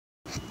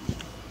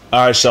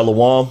All right,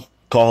 Shalom.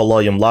 Call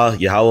halalyam la,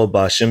 Yahawah,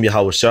 Ba'ashem,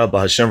 Yahawashi,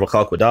 Ba'ashem,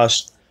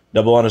 Rakakwadash.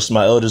 Double honors to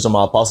my elders and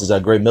my apostles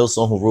at Great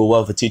Millstone who rule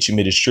well for teaching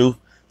me this truth.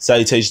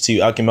 Salutations to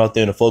you, Akim out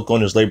there in the four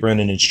corners,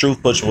 laboring in its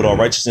truth, pushing with all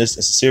righteousness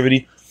and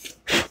sincerity.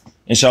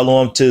 And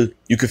shalom to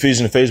you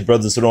confusing the face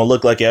brothers who don't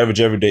look like your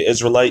average everyday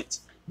Israelites,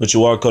 but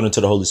you are according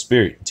to the Holy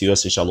Spirit. To you I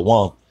say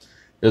shalom.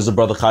 There's the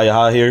brother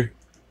Yahawah here,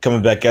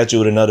 coming back at you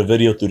with another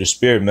video through the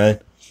Spirit,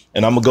 man.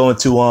 And I'm gonna go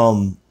into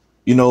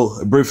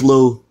a brief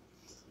little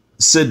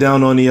sit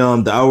down on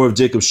the hour of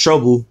Jacob's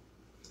trouble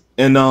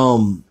and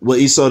what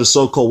Esau, the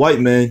so-called white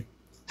man,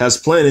 has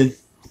planted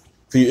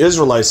for you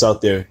Israelites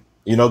out there,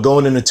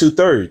 going into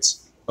 2/3.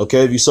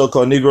 Okay, if you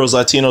so-called Negroes,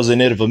 Latinos, and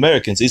Native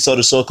Americans, Esau,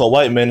 the so-called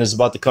white man, is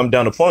about to come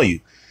down upon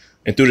you.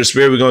 And through the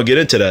Spirit, we're going to get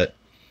into that.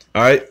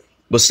 All right,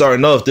 but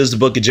starting off, this is the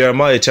book of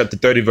Jeremiah, chapter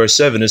 30, verse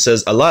 7. It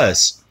says,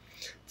 "Alas,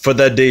 for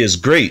that day is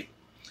great,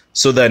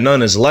 so that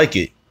none is like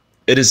it.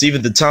 It is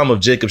even the time of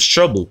Jacob's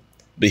trouble,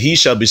 but he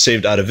shall be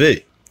saved out of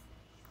it."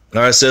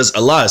 All right, it says,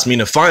 alas,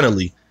 meaning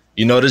finally.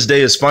 This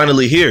day is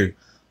finally here.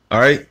 All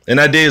right, and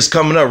that day is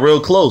coming up real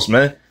close,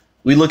 man.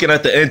 We looking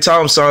at the end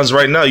time signs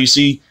right now. You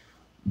see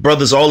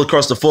brothers all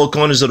across the four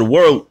corners of the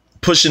world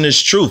pushing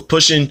this truth,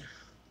 pushing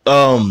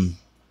current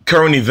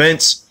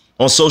events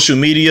on social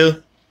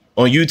media,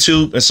 on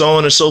YouTube, and so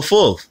on and so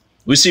forth.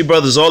 We see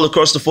brothers all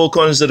across the four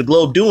corners of the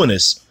globe doing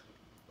this.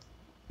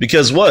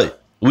 Because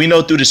what? We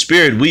know through the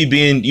Spirit, we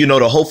being,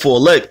 the hopeful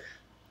elect,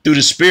 through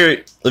the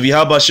Spirit of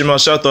Yahawashi,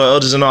 our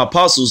elders and our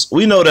apostles,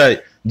 we know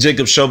that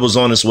Jacob's trouble is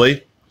on its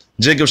way.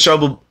 Jacob's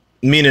trouble,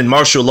 meaning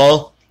martial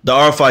law, the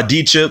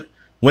RFID chip,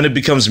 when it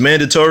becomes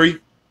mandatory.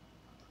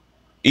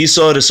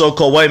 Esau, the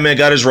so-called white man,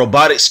 got his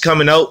robotics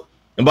coming out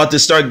and about to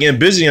start getting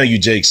busy on you,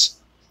 Jakes.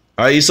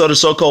 All right, Esau, the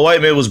so-called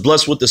white man, was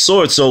blessed with the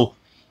sword. So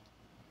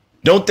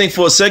don't think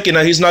for a second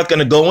that he's not going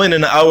to go in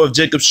the hour of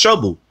Jacob's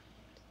trouble.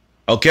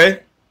 Okay?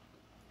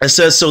 It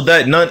says, so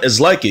that none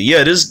is like it.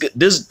 Yeah,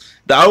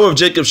 the hour of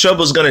Jacob's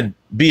trouble is going to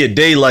be a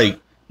day like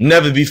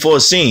never before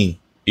seen,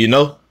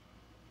 The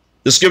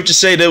scriptures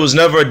say there was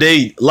never a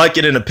day like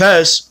it in the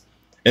past,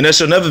 and there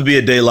shall never be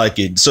a day like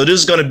it. So this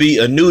is going to be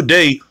a new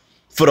day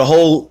for the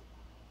whole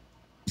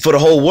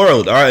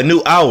world, all right, a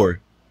new hour.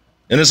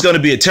 And it's going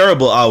to be a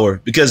terrible hour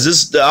because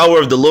this is the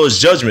hour of the Lord's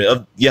judgment,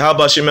 of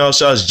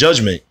Yahawashi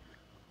judgment.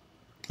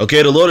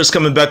 Okay, the Lord is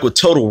coming back with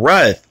total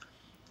wrath.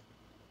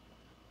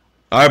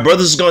 All right,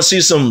 brothers is going to see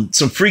some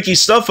freaky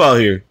stuff out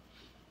here.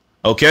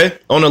 Okay,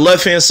 on the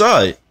left-hand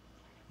side.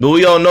 But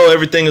we all know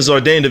everything is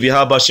ordained of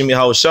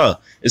Yahawashi.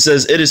 It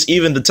says, it is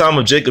even the time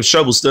of Jacob's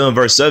trouble, still in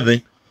verse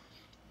 7.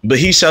 But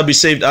he shall be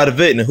saved out of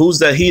it. And who's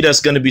that he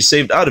that's going to be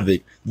saved out of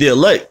it? The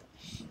elect.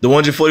 The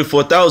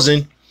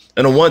 144,000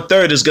 and the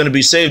 1/3 is going to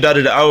be saved out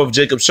of the hour of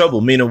Jacob's trouble.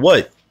 Meaning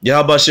what?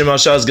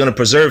 Yahawashi is going to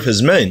preserve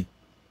his men.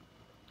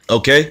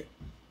 Okay?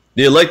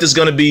 The elect is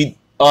going to be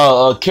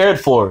cared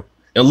for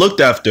and looked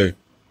after.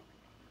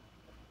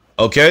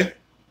 Okay?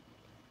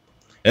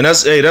 And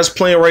that's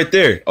playing right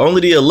there.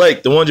 Only the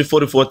elect, the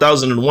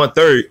 144,000 and the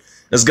 1/3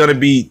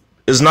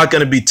 is not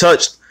going to be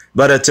touched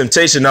by that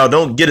temptation. Now,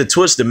 don't get it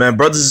twisted, man.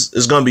 Brothers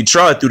is going to be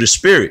tried through the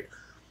Spirit.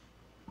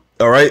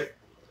 All right.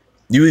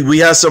 We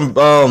have some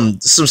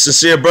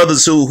sincere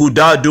brothers who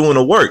died doing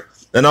the work,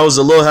 and I was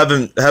the Lord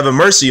having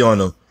mercy on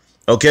them.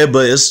 Okay,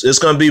 but it's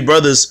going to be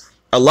brothers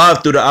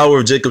alive through the hour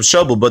of Jacob's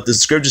trouble. But the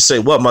scriptures say,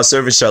 "What my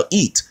servant shall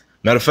eat."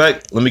 Matter of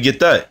fact, let me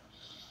get that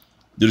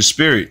through the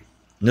Spirit.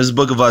 In this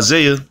book of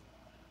Isaiah,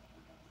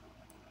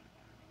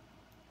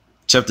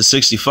 chapter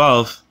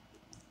 65.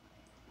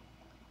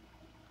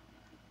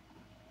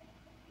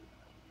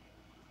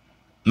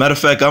 Matter of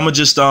fact, I'm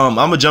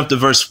gonna jump to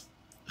verse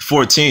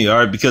 14, all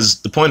right,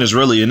 because the point is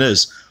really in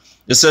this.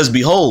 It says,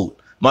 "Behold,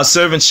 my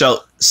servant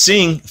shall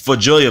sing for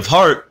joy of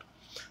heart,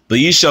 but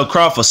ye shall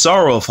cry for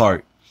sorrow of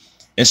heart,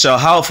 and shall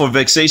howl for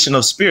vexation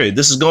of spirit."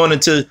 This is going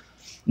into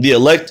the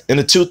elect and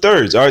the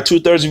 2/3. All right,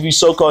 2/3 of you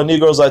so-called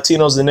Negroes,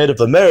 Latinos, and Native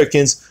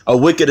Americans are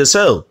wicked as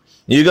hell.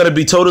 You're gonna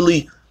be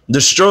totally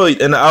destroyed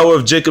in the hour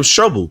of Jacob's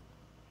trouble,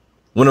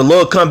 when the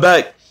Lord come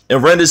back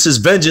and renders his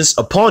vengeance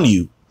upon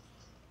you.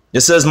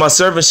 It says, "My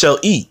servant shall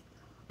eat."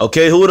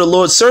 Okay, who are the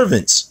Lord's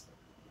servants?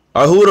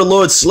 Or who are the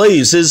Lord's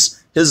slaves?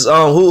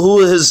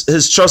 Who are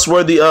his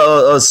trustworthy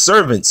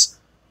servants?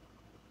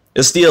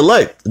 It's the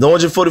elect, the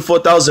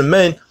 144,000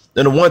 men,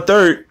 and the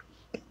 1/3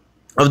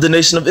 of the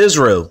nation of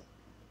Israel.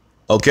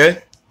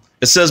 Okay,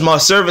 it says, "My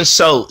servant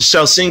shall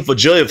sing for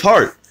joy of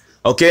heart."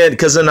 Okay,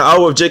 because in the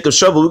hour of Jacob's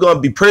trouble, we're going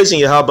to be praising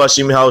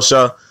Yahawashi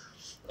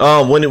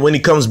when he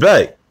comes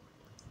back.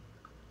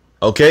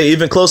 Okay,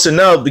 even closer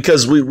now,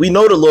 because we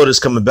know the Lord is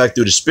coming back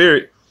through the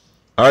Spirit.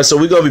 All right, so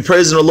we're going to be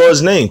praising the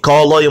Lord's name.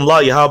 Call halalyam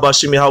la,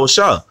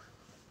 Yahawashi.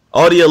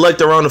 All the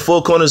elect around the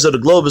four corners of the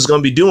globe is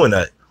going to be doing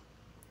that.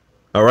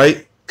 All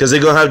right, because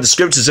they're going to have the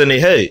scriptures in their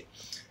head.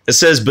 It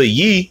says, "But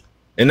ye,"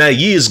 and that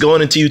ye is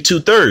going into you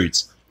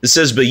 2/3. It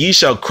says, "But ye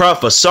shall cry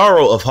for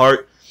sorrow of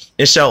heart,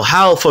 and shall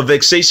howl for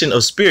vexation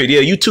of spirit."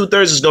 Yeah, you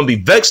 2/3 is going to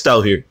be vexed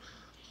out here.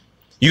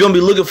 You're going to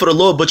be looking for the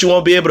Lord, but you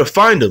won't be able to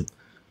find him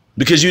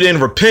because you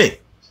didn't repent.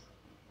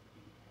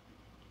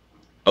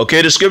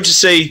 Okay, the scriptures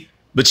say,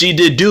 but ye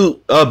did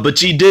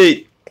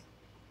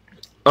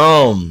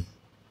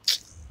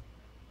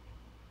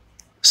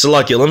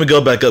Salakia, let me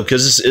go back up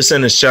because it's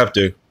in this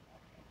chapter.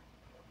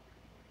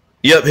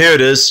 Yep, here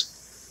it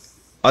is.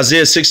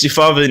 Isaiah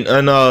 65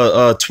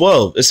 and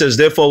 12. It says,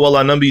 therefore will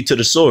I number you to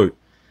the sword,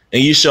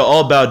 and ye shall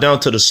all bow down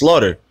to the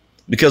slaughter.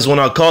 Because when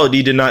I called,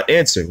 ye did not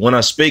answer. When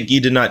I spake, ye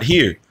did not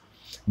hear,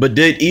 but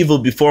did evil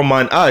before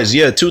mine eyes.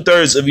 Yeah,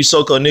 2/3 of you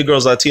so-called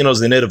Negroes,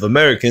 Latinos, and Native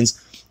Americans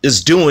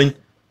is doing,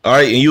 all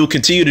right, and you will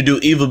continue to do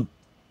evil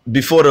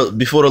before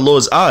the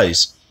Lord's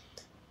eyes.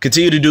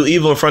 Continue to do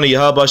evil in front of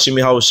Yahawashi,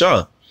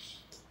 Yahawashi.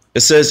 It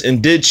says,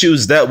 and did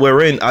choose that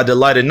wherein I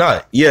delighted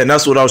not. Yeah, and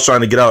that's what I was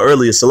trying to get out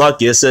earlier.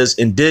 Salakia, it says,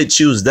 and did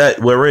choose that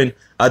wherein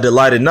I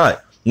delighted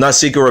not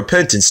seeking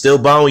repentance, still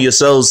bowing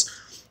yourselves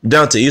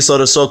down to Esau,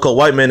 the so-called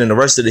white man, and the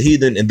rest of the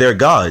heathen and their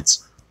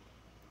gods.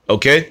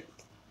 Okay?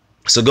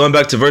 So going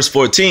back to verse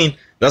 14,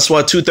 that's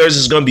why 2/3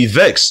 is going to be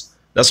vexed.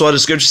 That's why the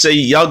scriptures say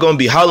y'all going to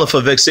be howling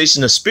for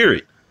vexation of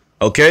spirit.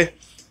 Okay?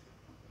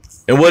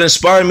 And what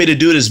inspired me to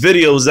do this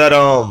video is that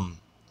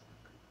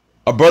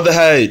a brother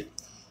had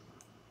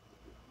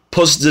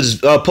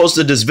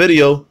posted this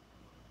video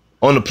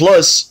on the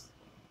plus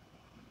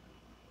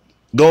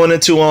going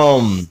into a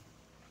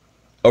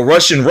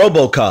Russian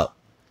ROBOCOP.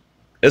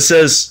 It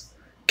says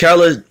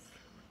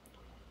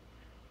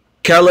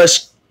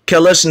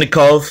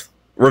Kalashnikov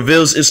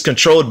reveals it's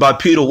controlled by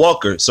Peter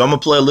Walker. So I'm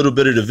gonna play a little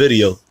bit of the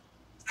video.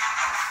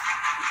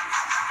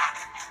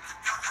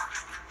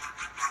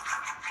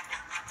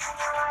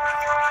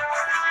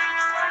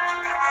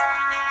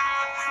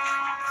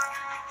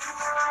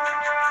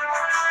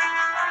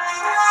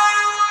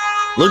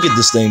 Look at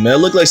this thing, man. It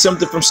looked like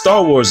something from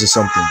Star Wars or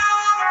something.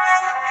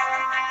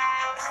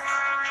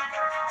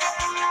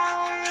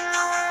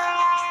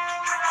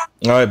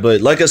 All right, but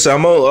like I said, I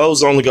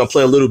was only going to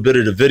play a little bit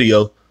of the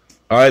video.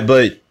 All right,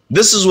 but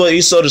this is what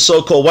Esau, the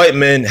so-called white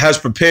man, has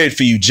prepared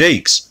for you,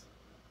 Jakes.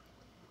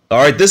 All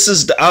right, this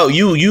is the out.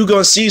 You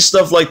going to see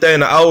stuff like that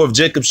in the hour of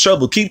Jacob's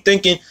trouble. Keep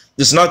thinking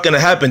it's not going to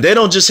happen. They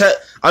don't just have,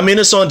 I mean,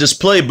 it's on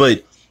display,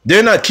 but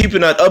they're not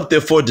keeping that up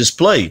there for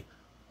display.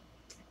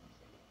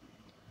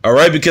 All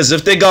right, because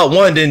if they got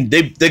one, then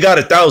they got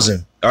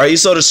 1,000. All right,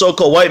 Esau, the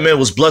so-called white man,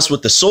 was blessed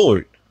with the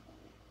sword.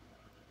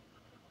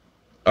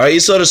 All right,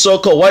 Esau, the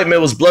so-called white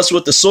man, was blessed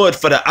with the sword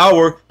for the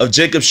hour of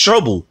Jacob's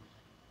trouble.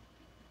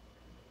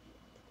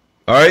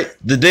 All right,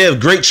 the day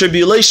of great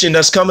tribulation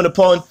that's coming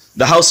upon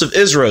the house of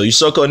Israel, you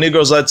so-called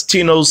Negroes,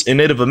 Latinos, and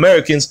Native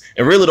Americans,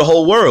 and really the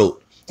whole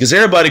world, because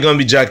everybody going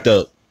to be jacked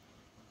up.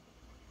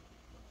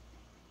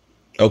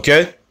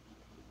 Okay?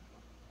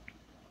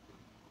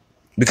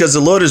 Because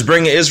the Lord is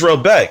bringing Israel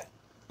back.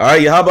 All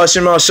right,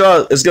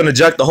 Yahawashi is going to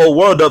jack the whole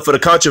world up for the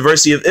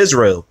controversy of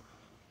Israel.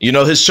 You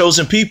know, his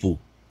chosen people.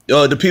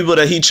 The people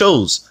that he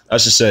chose, I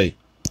should say.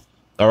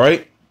 All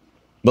right?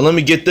 But let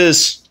me get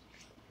this.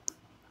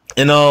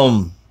 In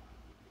the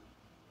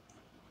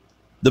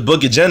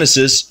book of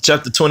Genesis,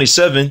 chapter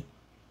 27,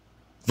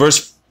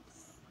 verse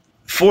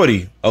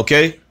 40,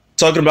 okay?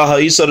 Talking about how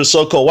Esau, the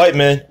so-called white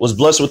man, was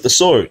blessed with the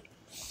sword.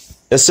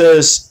 It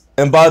says,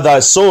 and by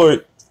thy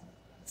sword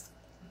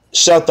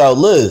shalt thou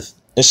live,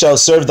 and shalt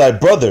serve thy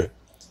brother.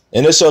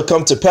 And it shall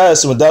come to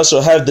pass, when thou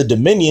shalt have the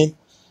dominion,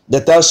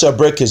 that thou shalt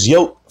break his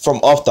yoke from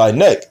off thy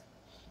neck.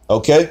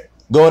 Okay?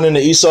 Going into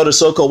Esau, the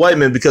so-called white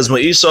man, because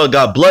when Esau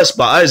got blessed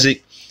by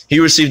Isaac, he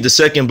received the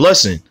second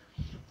blessing.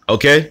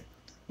 Okay?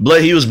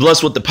 He was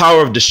blessed with the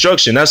power of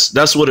destruction.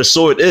 That's what a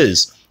sword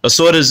is. A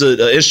sword is an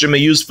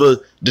instrument used for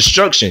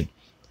destruction.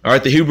 All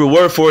right? The Hebrew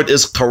word for it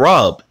is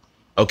karab.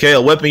 Okay?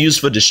 A weapon used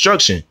for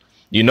destruction.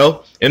 You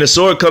know? And a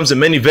sword comes in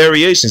many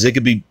variations. It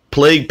could be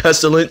plague,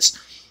 pestilence,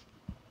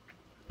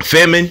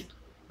 famine,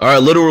 all right,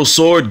 literal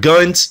sword,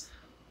 guns,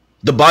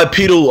 the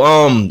bipedal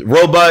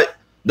robot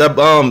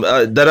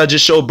that I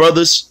just showed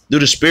brothers through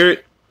the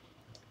spirit.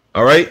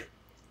 All right,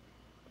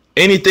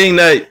 anything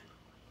that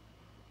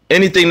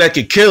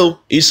could kill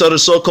Esau, the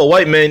so-called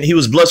white man, he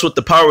was blessed with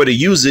the power to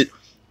use it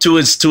to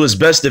his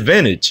best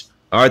advantage.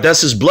 All right,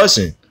 that's his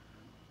blessing.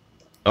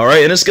 All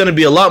right, and it's going to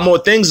be a lot more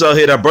things out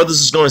here that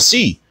brothers is going to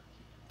see,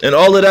 and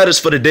all of that is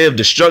for the day of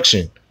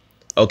destruction.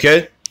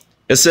 Okay.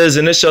 It says,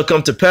 and it shall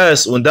come to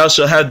pass when thou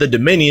shalt have the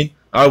dominion,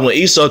 or when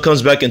Esau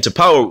comes back into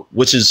power,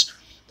 which is,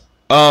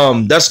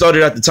 that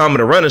started at the time of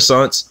the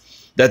Renaissance,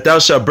 that thou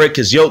shalt break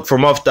his yoke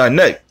from off thy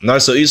neck. Now,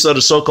 so Esau,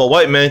 the so-called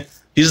white man,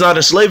 he's not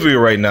in slavery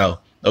right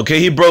now. Okay,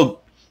 he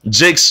broke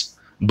Jake's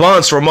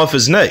bonds from off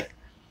his neck.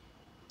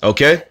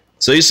 Okay,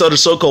 so Esau, the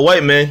so-called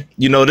white man,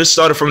 you know, this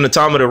started from the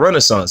time of the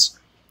Renaissance.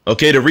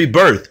 Okay, the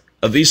rebirth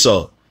of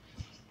Esau.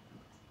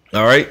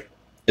 All right.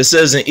 It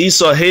says, and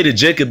Esau hated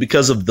Jacob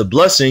because of the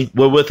blessing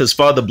wherewith his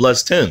father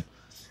blessed him.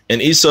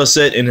 And Esau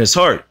said in his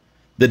heart,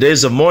 the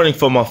days of mourning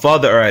for my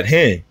father are at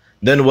hand.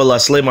 Then will I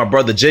slay my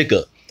brother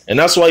Jacob. And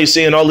that's why you're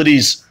seeing all of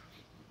this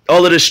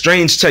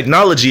strange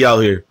technology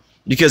out here.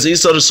 Because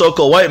Esau, the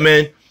so-called white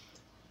man,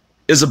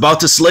 is about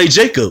to slay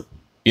Jacob,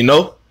 you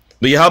know.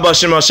 But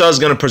Yahawashi is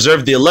going to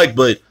preserve the elect.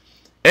 But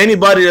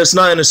Anybody that's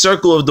not in the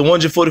circle of the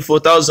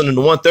 144,000 and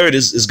the 1/3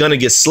 is going to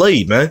get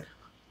slayed, man.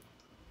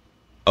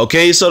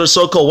 Okay, so the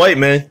so-called white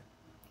man,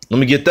 let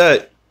me get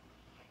that.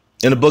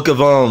 In the book of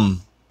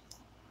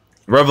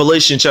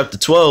Revelation chapter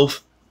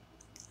 12,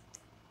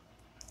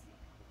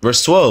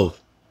 verse 12.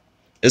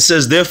 It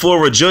says,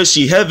 therefore rejoice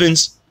ye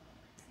heavens,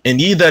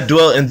 and ye that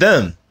dwell in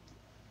them.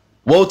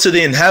 Woe to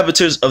the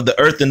inhabitants of the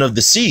earth and of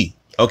the sea.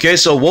 Okay,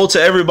 so woe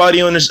to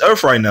everybody on this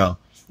earth right now.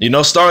 You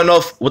know, starting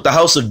off with the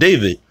house of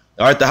David.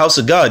 All right, the house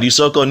of God, you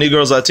so-called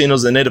Negroes,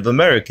 Latinos, and Native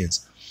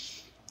Americans.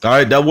 All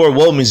right, that word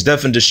woe means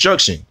death and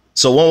destruction.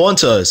 So 1:1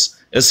 to us,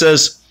 it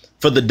says,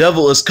 for the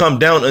devil is come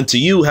down unto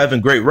you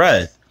having great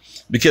wrath,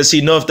 because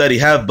he knoweth that he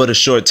have but a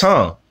short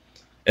time.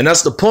 And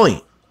that's the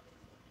point.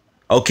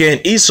 Okay,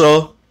 and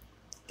Esau,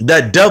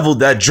 that devil,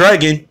 that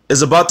dragon,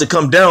 is about to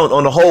come down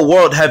on the whole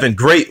world having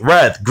great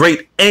wrath,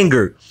 great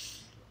anger.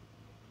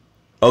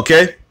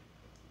 Okay?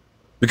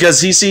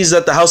 Because he sees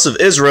that the house of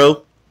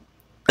Israel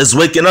is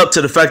waking up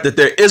to the fact that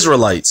they're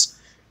Israelites.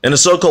 And the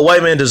so-called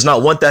white man does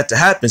not want that to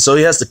happen. So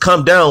he has to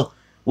come down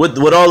with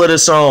all of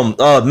this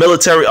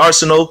military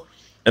arsenal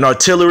and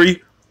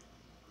artillery.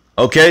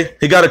 Okay?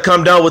 He got to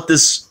come down with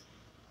this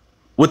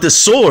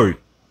sword.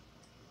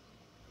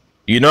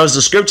 You know, as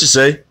the scriptures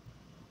say.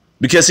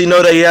 Because he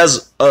know that he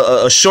has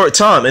a short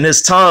time, and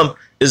his time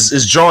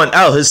is drawn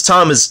out. His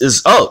time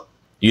is up.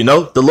 You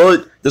know, the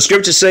Lord, the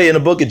scriptures say in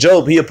the book of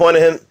Job, he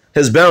appointed him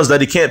his bounds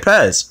that he can't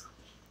pass.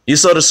 You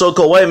saw the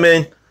so-called white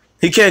man,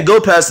 he can't go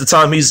past the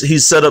time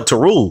he's set up to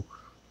rule.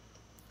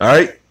 All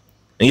right.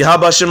 And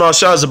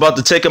Yahawashi is about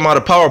to take him out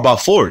of power by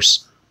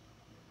force.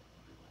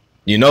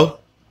 You know.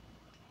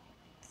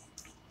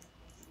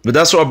 But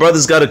that's why our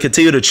brothers got to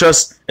continue to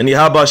trust in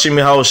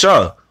Yahawashi.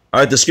 All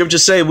right. The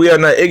scriptures say we are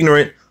not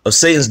ignorant of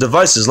Satan's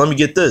devices. Let me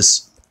get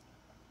this.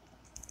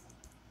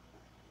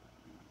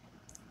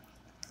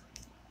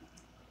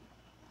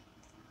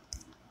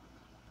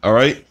 All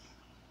right.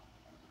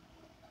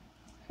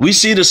 We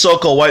see the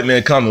so-called white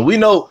man coming. We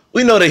know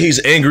that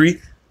he's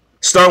angry,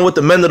 starting with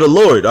the men of the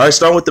Lord. All right,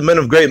 starting with the men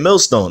of Great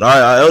Millstone. All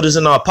right, our elders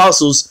and our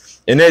apostles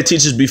and their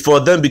teachers before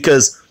them,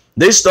 because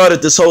they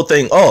started this whole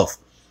thing off,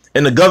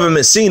 and the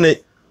government seen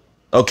it.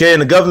 Okay,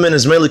 and the government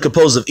is mainly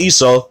composed of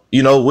Esau.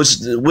 You know,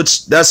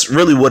 which that's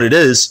really what it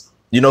is.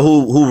 You know,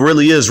 who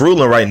really is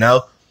ruling right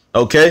now.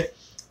 Okay,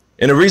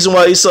 and the reason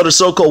why Esau, the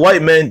so-called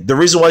white man, the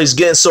reason why he's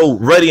getting so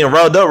ready and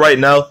riled up right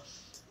now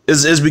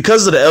is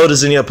because of the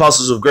elders and the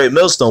apostles of Great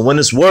Millstone. When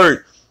this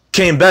word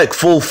came back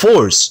full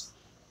force,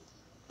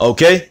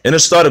 okay, and it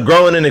started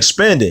growing and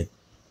expanding.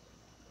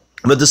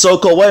 But the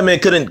so-called white man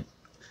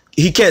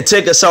he can't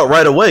take us out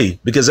right away,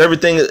 because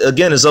everything,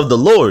 again, is of the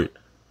Lord,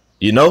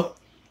 you know.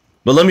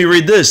 But let me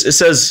read this. It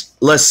says,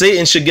 lest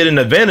Satan should get an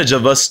advantage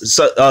of us,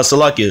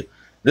 Salakia.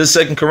 This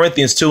is 2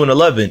 Corinthians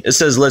 2:11. It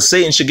says, lest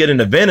Satan should get an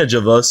advantage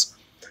of us,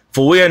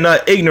 for we are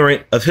not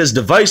ignorant of his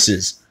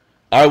devices.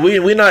 All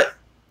right, we're not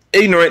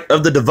ignorant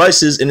of the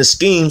devices and the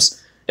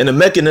schemes and the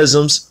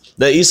mechanisms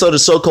that Esau, the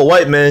so-called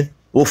white man,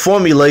 will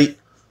formulate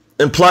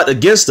and plot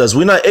against us.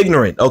 We're not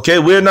ignorant, okay?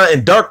 We're not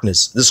in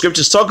darkness. The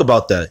scriptures talk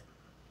about that,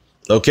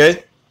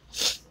 okay?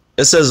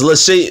 It says,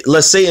 lest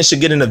Satan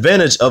should get an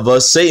advantage of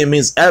us. Satan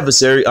means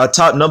adversary. Our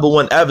top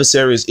 #1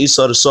 adversary is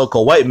Esau, the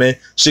so-called white man,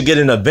 should get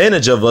an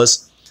advantage of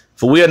us,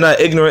 for we are not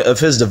ignorant of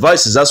his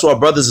devices. That's why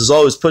brothers is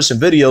always pushing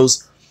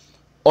videos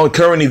on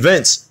current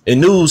events and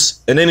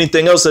news and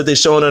anything else that they're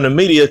showing on the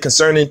media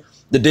concerning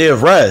the day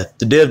of wrath,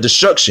 the day of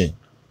destruction.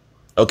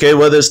 Okay,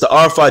 whether it's the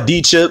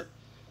RFID chip,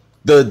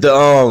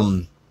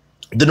 the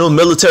new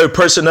military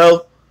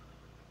personnel,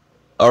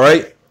 all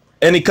right,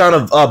 any kind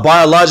of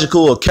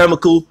biological or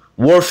chemical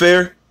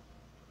warfare.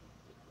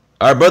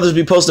 Our brothers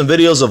be posting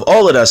videos of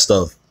all of that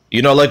stuff,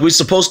 you know, like we're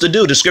supposed to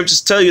do. The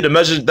scriptures tell you to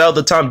measure out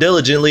the time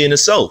diligently in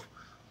itself,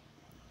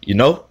 you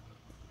know.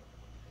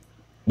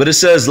 But it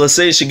says, let's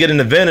say it should get an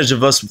advantage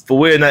of us, for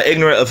we're not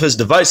ignorant of his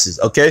devices.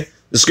 Okay,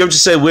 the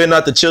scriptures say we're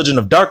not the children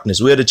of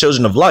darkness, we're the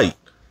children of light,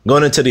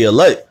 going into the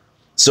elect.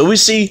 So we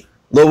see,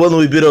 Lord willing,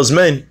 we be those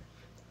men.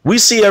 We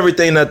see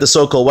everything that the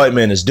so-called white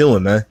man is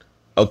doing, man.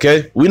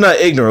 Okay, we're not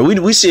ignorant.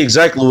 We see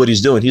exactly what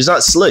he's doing. He's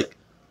not slick,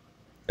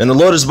 and the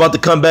Lord is about to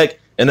come back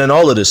and then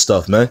all of this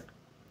stuff, man.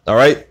 All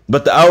right,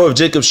 but the hour of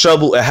Jacob's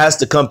trouble, it has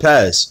to come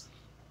past.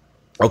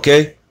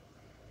 Okay,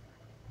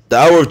 the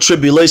hour of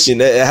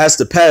tribulation, it has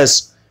to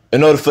pass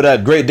in order for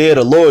that great day of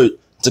the Lord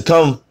to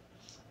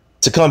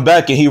come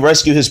back and he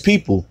rescue his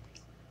people,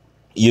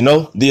 you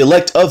know, the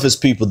elect of his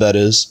people, that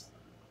is.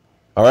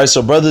 All right,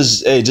 so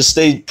brothers, hey, just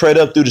stay prayed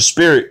up through the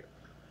spirit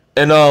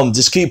and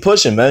just keep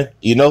pushing, man.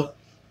 You know,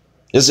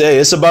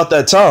 it's about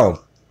that time.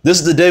 This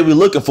is the day we're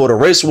looking for, the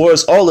race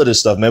wars, all of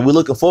this stuff, man. We're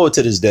looking forward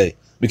to this day,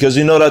 because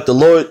we know that the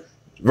Lord,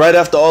 right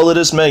after all of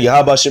this, man,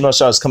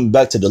 Yahawashi is coming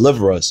back to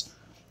deliver us.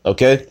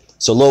 Okay,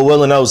 so Lord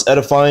willing, that was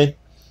edifying.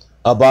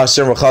 Abba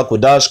Shem Rakak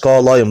Wadash,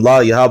 call halalyam,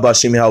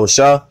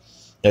 Yahawashi.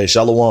 Hey,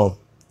 Shalom.